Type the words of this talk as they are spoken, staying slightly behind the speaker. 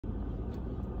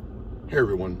Hey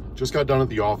everyone, just got done at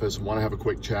the office, want to have a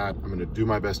quick chat. I'm going to do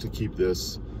my best to keep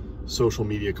this social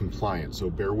media compliant, so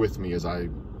bear with me as I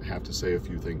have to say a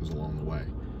few things along the way.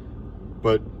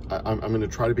 But I'm going to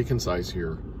try to be concise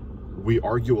here. We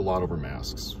argue a lot over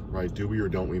masks, right? Do we or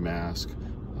don't we mask?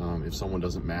 If someone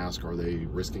doesn't mask, are they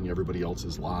risking everybody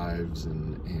else's lives?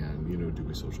 And you know, do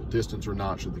we social distance or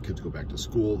not? Should the kids go back to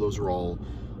school? Those are all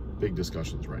big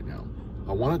discussions right now.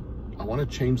 I want to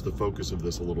change the focus of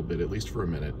this a little bit, at least for a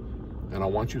minute. And I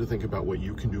want you to think about what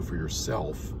you can do for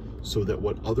yourself so that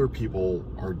what other people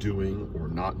are doing or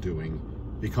not doing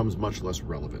becomes much less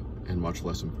relevant and much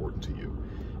less important to you.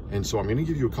 And so I'm going to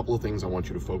give you a couple of things I want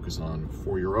you to focus on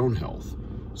for your own health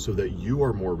so that you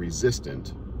are more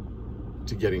resistant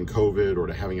to getting COVID or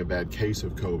to having a bad case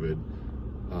of COVID,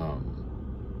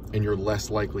 and you're less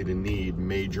likely to need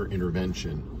major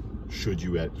intervention should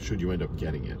you end up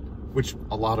getting it, which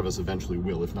a lot of us eventually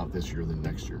will, if not this year, then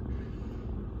next year.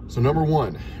 So number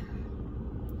one,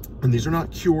 and these are not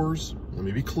cures, let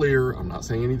me be clear, I'm not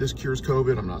saying any of this cures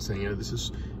COVID, I'm not saying any of this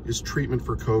is treatment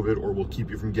for COVID or will keep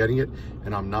you from getting it,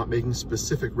 and I'm not making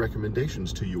specific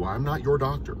recommendations to you. I'm not your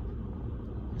doctor.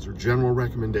 These are general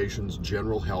recommendations,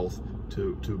 general health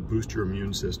to boost your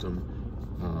immune system.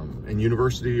 And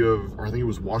I think it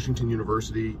was Washington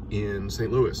University in St.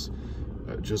 Louis,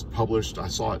 just published, I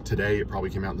saw it today, it probably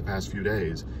came out in the past few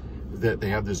days, that they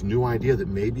have this new idea that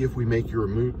maybe if we make your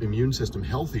immune system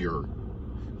healthier,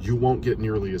 you won't get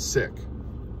nearly as sick,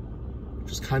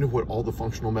 which is kind of what all the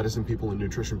functional medicine people and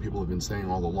nutrition people have been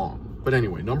saying all along. But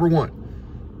anyway, number one,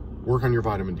 work on your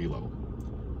vitamin D level.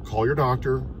 Call your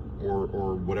doctor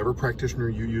or whatever practitioner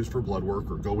you use for blood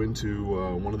work, or go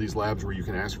into one of these labs where you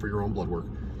can ask for your own blood work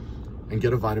and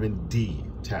get a vitamin D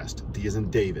test. D as in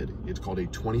David. It's called a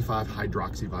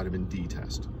 25-hydroxyvitamin D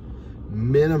test.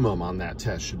 Minimum on that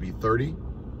test should be 30.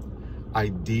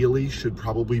 Ideally should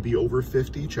probably be over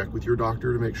 50. Check with your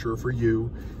doctor to make sure for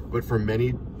you. But for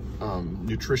many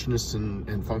nutritionists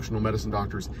and functional medicine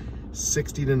doctors,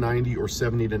 60 to 90 or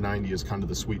 70 to 90 is kind of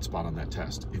the sweet spot on that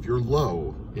test. If you're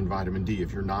low in vitamin D,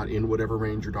 if you're not in whatever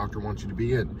range your doctor wants you to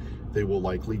be in, they will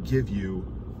likely give you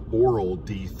oral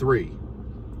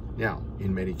D3. Now,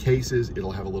 in many cases,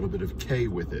 it'll have a little bit of K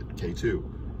with it,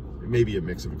 K2. It may be a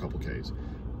mix of a couple Ks.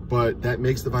 But that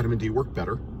makes the vitamin D work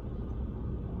better.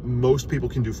 Most people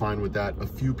can do fine with that. A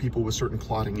few people with certain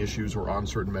clotting issues or on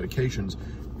certain medications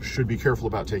should be careful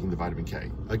about taking the vitamin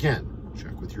K. Again,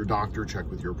 check with your doctor,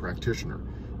 check with your practitioner,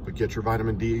 but get your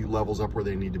vitamin D levels up where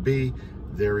they need to be.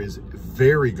 There is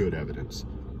very good evidence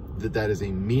that that is a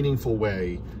meaningful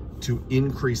way to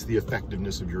increase the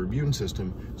effectiveness of your immune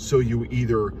system, so you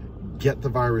either get the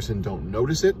virus and don't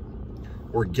notice it,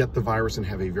 or get the virus and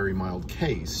have a very mild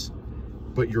case,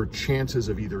 but your chances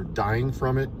of either dying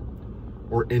from it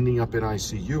or ending up in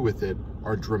ICU with it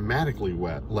are dramatically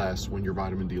less when your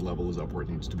vitamin D level is up where it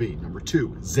needs to be. Number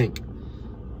two, zinc.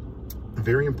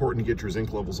 Very important to get your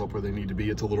zinc levels up where they need to be.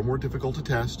 It's a little more difficult to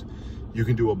test. You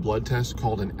can do a blood test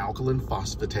called an alkaline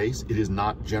phosphatase. It is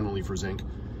not generally for zinc,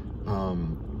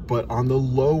 but on the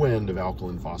low end of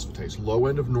alkaline phosphatase, low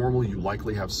end of normal, you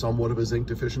likely have somewhat of a zinc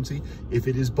deficiency. If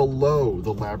it is below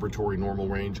the laboratory normal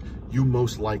range, you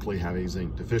most likely have a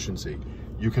zinc deficiency.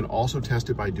 You can also test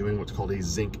it by doing what's called a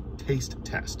zinc taste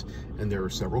test. And there are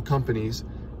several companies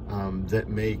that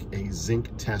make a zinc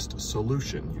test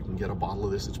solution. You can get a bottle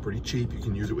of this, it's pretty cheap. You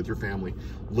can use it with your family.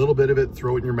 A little bit of it,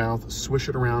 throw it in your mouth, swish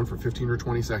it around for 15 or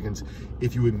 20 seconds.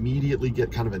 If you immediately get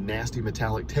kind of a nasty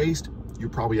metallic taste, you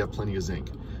probably have plenty of zinc.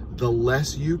 The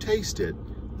less you taste it,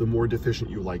 the more deficient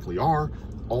you likely are,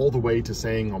 all the way to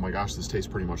saying, oh my gosh, this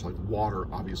tastes pretty much like water.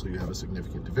 Obviously you have a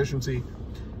significant deficiency.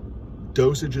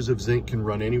 Dosages of zinc can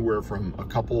run anywhere from a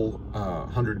couple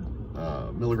hundred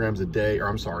milligrams a day, or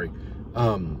I'm sorry,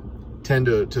 10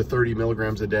 to 30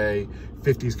 milligrams a day.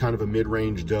 50 is kind of a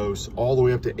mid-range dose, all the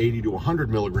way up to 80 to 100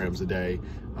 milligrams a day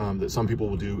that some people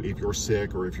will do if you're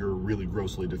sick or if you're really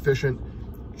grossly deficient.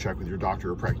 Check with your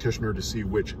doctor or practitioner to see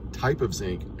which type of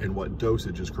zinc and what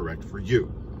dosage is correct for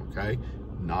you, okay?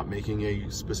 Not making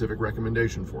a specific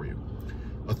recommendation for you.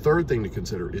 A third thing to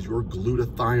consider is your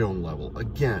glutathione level.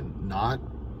 Again, not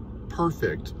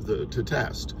perfect to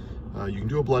test. You can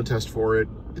do a blood test for it.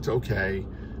 It's okay.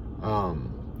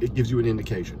 It gives you an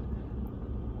indication.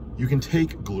 You can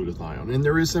take glutathione, and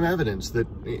there is some evidence that,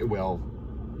 well,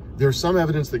 there's some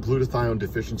evidence that glutathione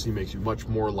deficiency makes you much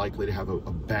more likely to have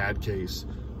a bad case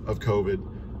of COVID.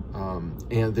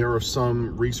 And there are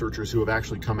some researchers who have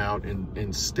actually come out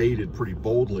and stated pretty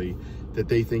boldly that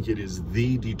they think it is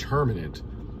the determinant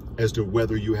as to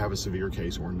whether you have a severe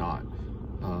case or not.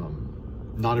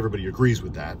 Not everybody agrees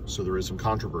with that, so there is some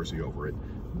controversy over it,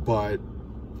 but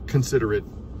consider it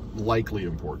likely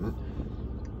important.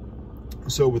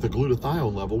 So with a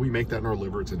glutathione level, we make that in our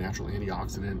liver. It's a natural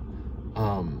antioxidant.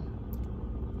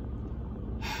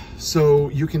 So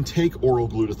you can take oral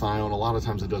glutathione. A lot of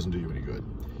times it doesn't do you any good.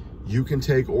 You can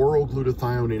take oral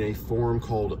glutathione in a form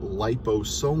called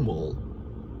liposomal,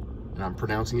 and I'm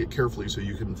pronouncing it carefully so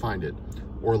you can find it,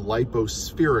 or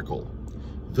lipospherical.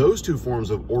 Those two forms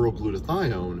of oral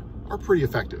glutathione are pretty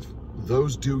effective.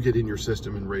 Those do get in your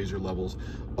system and raise your levels.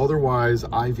 Otherwise,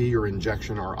 IV or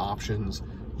injection are options.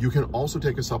 You can also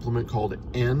take a supplement called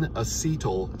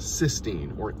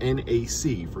N-acetylcysteine, or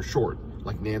NAC for short,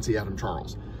 like Nancy Adam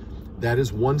Charles. That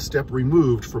is one step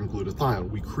removed from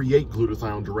glutathione. We create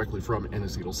glutathione directly from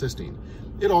N-acetylcysteine.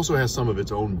 It also has some of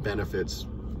its own benefits,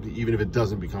 even if it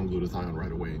doesn't become glutathione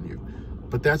right away in you.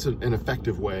 But that's an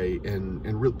effective way and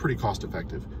pretty cost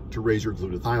effective to raise your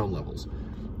glutathione levels.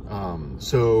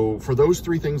 So for those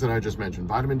three things that I just mentioned,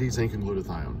 vitamin D, zinc, and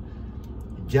glutathione,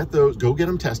 go get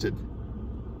them tested.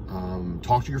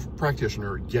 Talk to your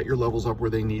practitioner, get your levels up where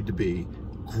they need to be.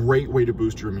 Great way to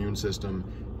boost your immune system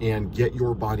and get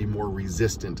your body more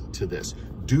resistant to this.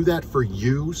 Do that for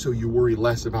you so you worry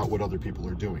less about what other people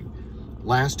are doing.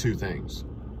 Last two things,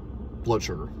 blood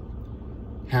sugar.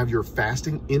 Have your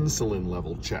fasting insulin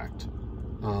level checked,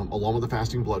 along with the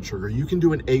fasting blood sugar. You can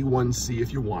do an A1C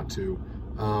if you want to.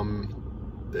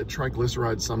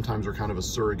 Triglycerides sometimes are kind of a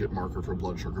surrogate marker for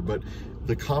blood sugar, but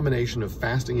the combination of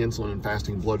fasting insulin and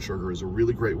fasting blood sugar is a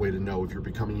really great way to know if you're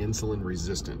becoming insulin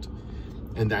resistant.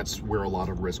 And that's where a lot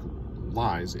of risk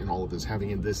lies in all of this,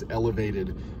 having this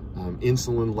elevated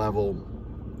insulin level,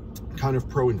 kind of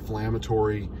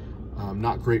pro-inflammatory,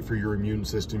 not great for your immune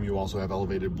system. You also have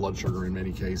elevated blood sugar in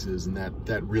many cases, and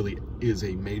that really is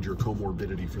a major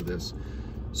comorbidity for this.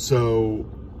 So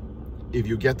if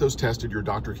you get those tested, your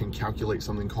doctor can calculate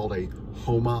something called a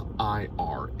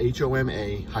HOMA-IR,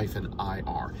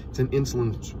 HOMA-IR. It's an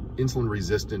insulin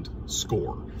resistant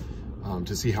score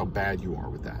to see how bad you are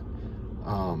with that.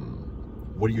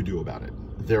 What do you do about it?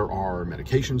 There are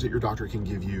medications that your doctor can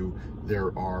give you.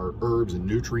 There are herbs and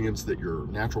nutrients that your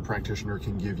natural practitioner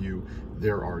can give you.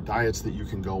 There are diets that you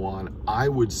can go on. I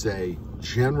would say,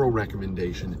 general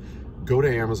recommendation, go to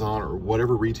Amazon or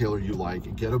whatever retailer you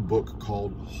like, get a book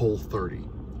called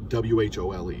Whole30,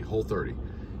 W-H-O-L-E, Whole30.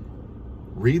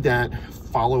 Read that,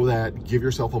 follow that, give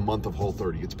yourself a month of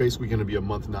Whole30. It's basically gonna be a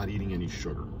month not eating any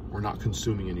sugar or not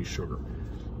consuming any sugar.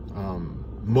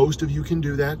 Most of you can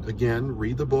do that. Again,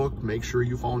 read the book, make sure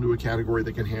you fall into a category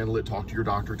that can handle it, talk to your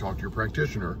doctor, talk to your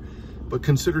practitioner, but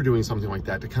consider doing something like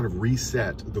that to kind of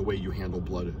reset the way you handle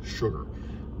blood sugar.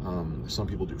 Some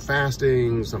people do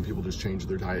fasting, some people just change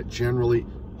their diet generally.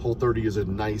 Whole30 is a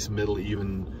nice middle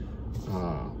even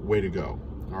way to go.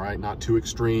 All right, not too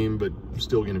extreme, but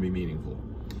still gonna be meaningful.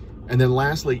 And then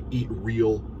lastly, eat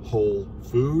real whole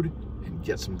food and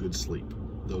get some good sleep.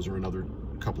 Those are another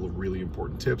couple of really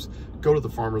important tips. Go to the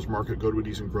farmer's market, go to a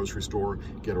decent grocery store,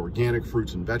 get organic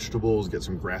fruits and vegetables, get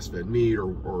some grass-fed meat or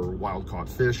wild-caught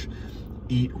fish.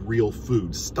 Eat real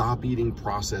food. Stop eating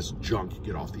processed junk.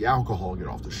 Get off the alcohol, get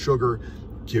off the sugar.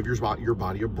 Give your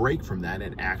body a break from that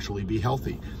and actually be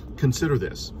healthy. Consider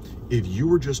this. If you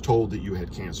were just told that you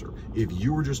had cancer, if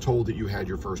you were just told that you had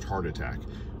your first heart attack,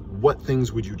 what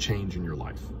things would you change in your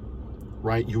life?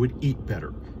 Right? You would eat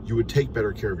better. You would take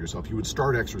better care of yourself. You would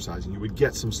start exercising. You would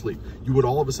get some sleep. You would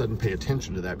all of a sudden pay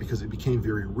attention to that because it became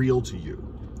very real to you,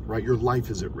 right? Your life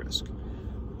is at risk.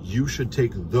 You should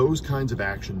take those kinds of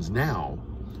actions now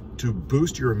to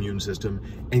boost your immune system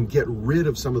and get rid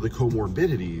of some of the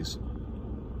comorbidities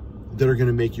that are going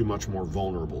to make you much more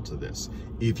vulnerable to this.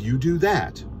 If you do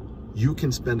that, you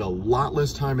can spend a lot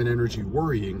less time and energy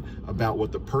worrying about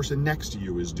what the person next to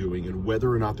you is doing and whether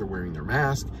or not they're wearing their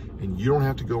mask, and you don't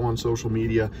have to go on social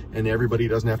media and everybody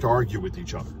doesn't have to argue with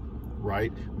each other,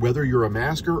 right? Whether you're a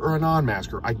masker or a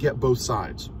non-masker, I get both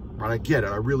sides, right? I get it,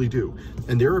 I really do.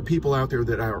 And there are people out there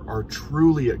that are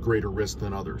truly at greater risk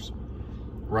than others,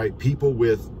 right? People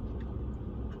with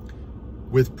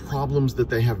problems that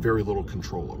they have very little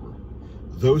control over.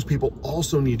 Those people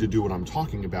also need to do what I'm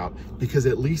talking about because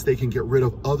at least they can get rid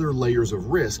of other layers of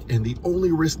risk, and the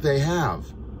only risk they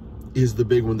have is the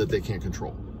big one that they can't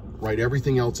control, right?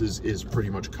 Everything else is pretty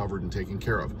much covered and taken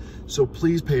care of. So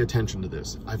please pay attention to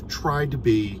this. I've tried to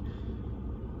be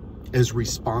as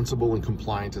responsible and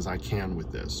compliant as I can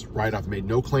with this, right? I've made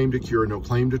no claim to cure, no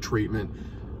claim to treatment.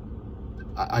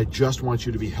 I just want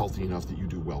you to be healthy enough that you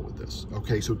do well with this,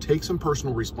 okay? So take some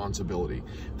personal responsibility.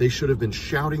 They should have been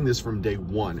shouting this from day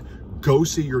one. Go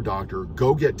see your doctor,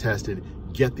 go get tested,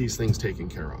 get these things taken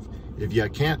care of. If you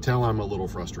can't tell, I'm a little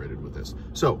frustrated with this.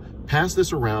 So pass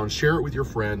this around, share it with your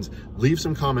friends, leave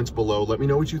some comments below. Let me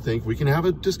know what you think. We can have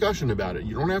a discussion about it.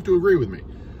 You don't have to agree with me.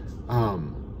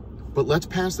 But let's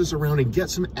pass this around and get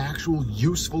some actual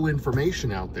useful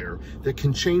information out there that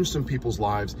can change some people's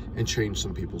lives and change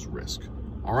some people's risk.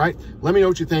 All right? Let me know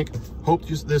what you think. Hope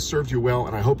this served you well,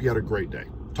 and I hope you had a great day.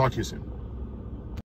 Talk to you soon.